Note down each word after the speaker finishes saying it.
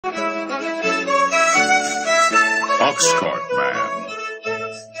Oxcart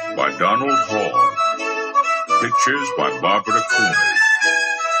Man by Donald Hall. Pictures by Barbara Cooney.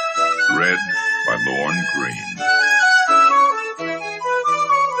 Read by Lorne Green.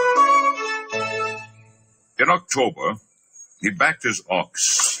 In October, he backed his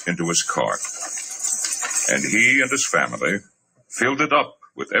ox into his cart, and he and his family filled it up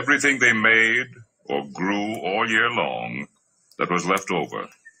with everything they made or grew all year long that was left over.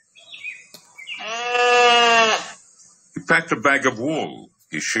 He packed a bag of wool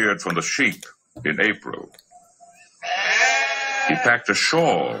he sheared from the sheep in April. He packed a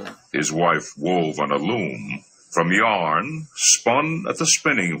shawl his wife wove on a loom from yarn spun at the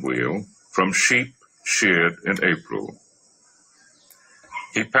spinning wheel from sheep sheared in April.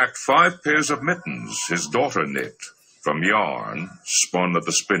 He packed 5 pairs of mittens his daughter knit from yarn spun at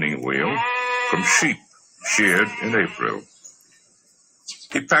the spinning wheel from sheep sheared in April.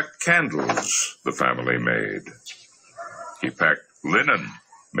 He packed candles the family made. He packed linen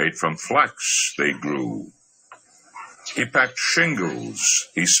made from flax they grew. He packed shingles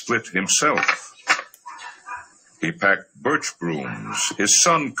he split himself. He packed birch brooms his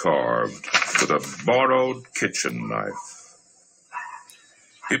son carved with a borrowed kitchen knife.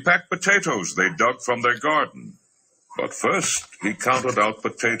 He packed potatoes they dug from their garden. But first, he counted out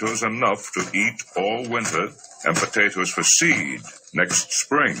potatoes enough to eat all winter and potatoes for seed next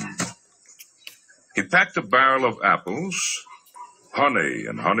spring. He packed a barrel of apples, honey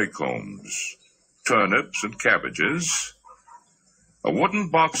and honeycombs, turnips and cabbages, a wooden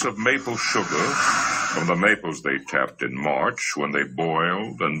box of maple sugar from the maples they tapped in March when they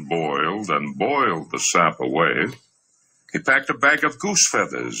boiled and boiled and boiled the sap away. He packed a bag of goose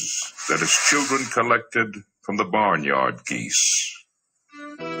feathers that his children collected from the barnyard geese.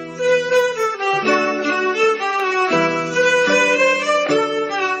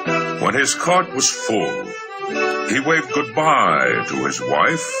 When his cart was full, he waved goodbye to his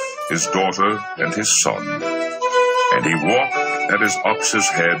wife, his daughter, and his son, and he walked at his ox's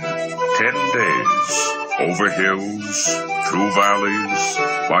head 10 days, over hills, through valleys,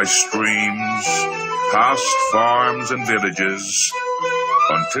 by streams, past farms and villages,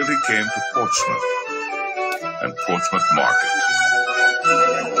 until he came to Portsmouth and Portsmouth Market.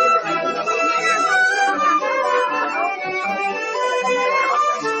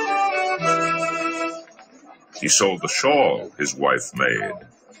 He sold the shawl his wife made.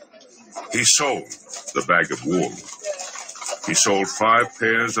 He sold the bag of wool. He sold 5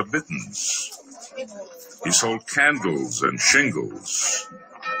 pairs of mittens. He sold candles and shingles.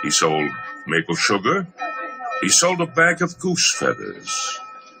 He sold maple sugar. He sold a bag of goose feathers.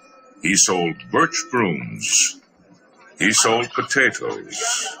 He sold birch brooms. He sold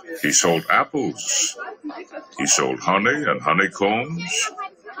potatoes. He sold apples. He sold honey and honeycombs,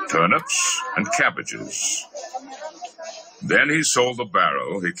 turnips and cabbages. Then he sold the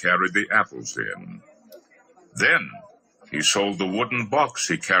barrel he carried the apples in. Then he sold the wooden box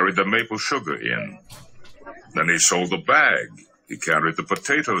he carried the maple sugar in. Then he sold the bag he carried the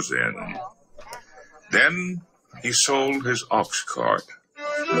potatoes in. Then he sold his ox cart.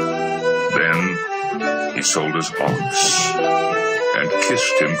 Then he sold his ox and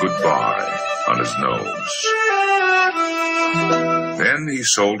kissed him goodbye on his nose. Then he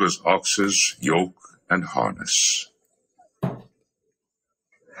sold his ox's yoke and harness.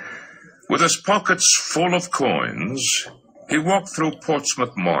 With his pockets full of coins, he walked through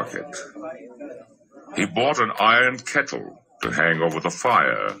Portsmouth Market. He bought an iron kettle to hang over the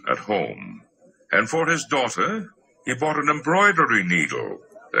fire at home, and for his daughter, he bought an embroidery needle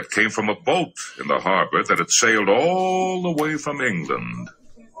that came from a boat in the harbor that had sailed all the way from England.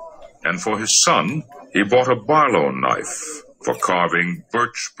 And for his son, he bought a Barlow knife for carving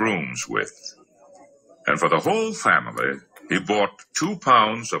birch brooms with. And for the whole family, he bought 2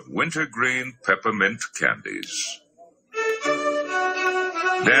 pounds of wintergreen peppermint candies.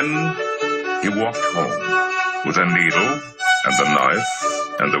 Then he walked home with a needle and the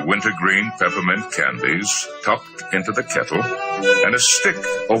knife and the wintergreen peppermint candies tucked into the kettle, and a stick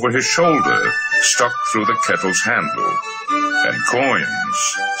over his shoulder stuck through the kettle's handle, and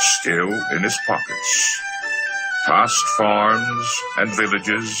coins still in his pockets. Past farms and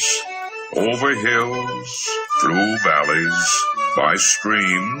villages, over hills, through valleys, by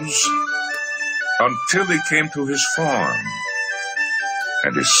streams, until he came to his farm,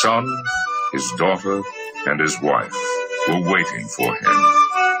 and his son, his daughter, and his wife were waiting for him.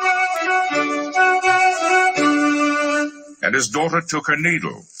 And his daughter took her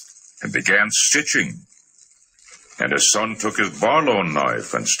needle and began stitching. And his son took his Barlow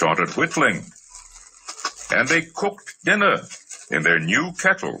knife and started whittling. And they cooked dinner in their new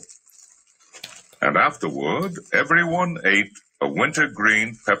kettle. And afterward, everyone ate a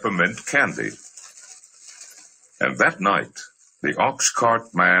wintergreen peppermint candy. And that night, the ox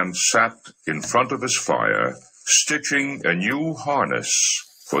cart man sat in front of his fire, stitching a new harness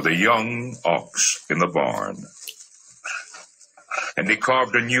for the young ox in the barn. And he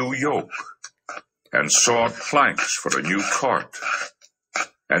carved a new yoke, and sawed planks for a new cart,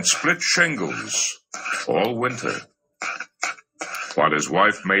 and split shingles all winter, while his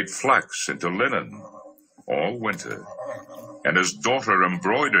wife made flax into linen all winter, and his daughter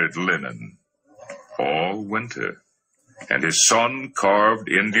embroidered linen all winter, and his son carved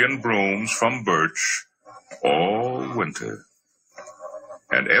Indian brooms from birch all winter,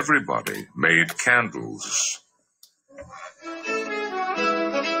 and everybody made candles.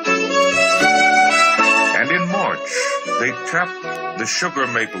 And in March, they tapped the sugar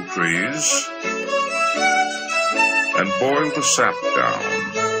maple trees and boiled the sap down.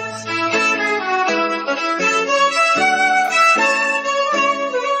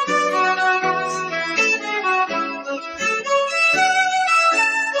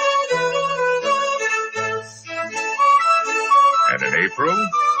 And in April,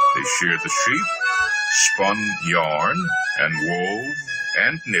 they sheared the sheep, spun yarn, and wove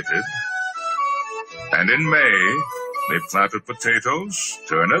and knitted. And in May, they planted potatoes,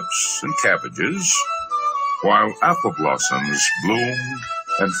 turnips, and cabbages, while apple blossoms bloomed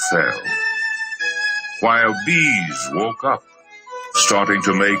and fell, while bees woke up, starting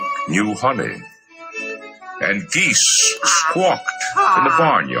to make new honey, and geese squawked in the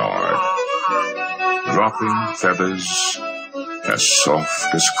barnyard, dropping feathers as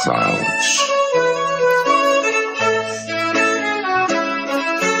soft as clouds.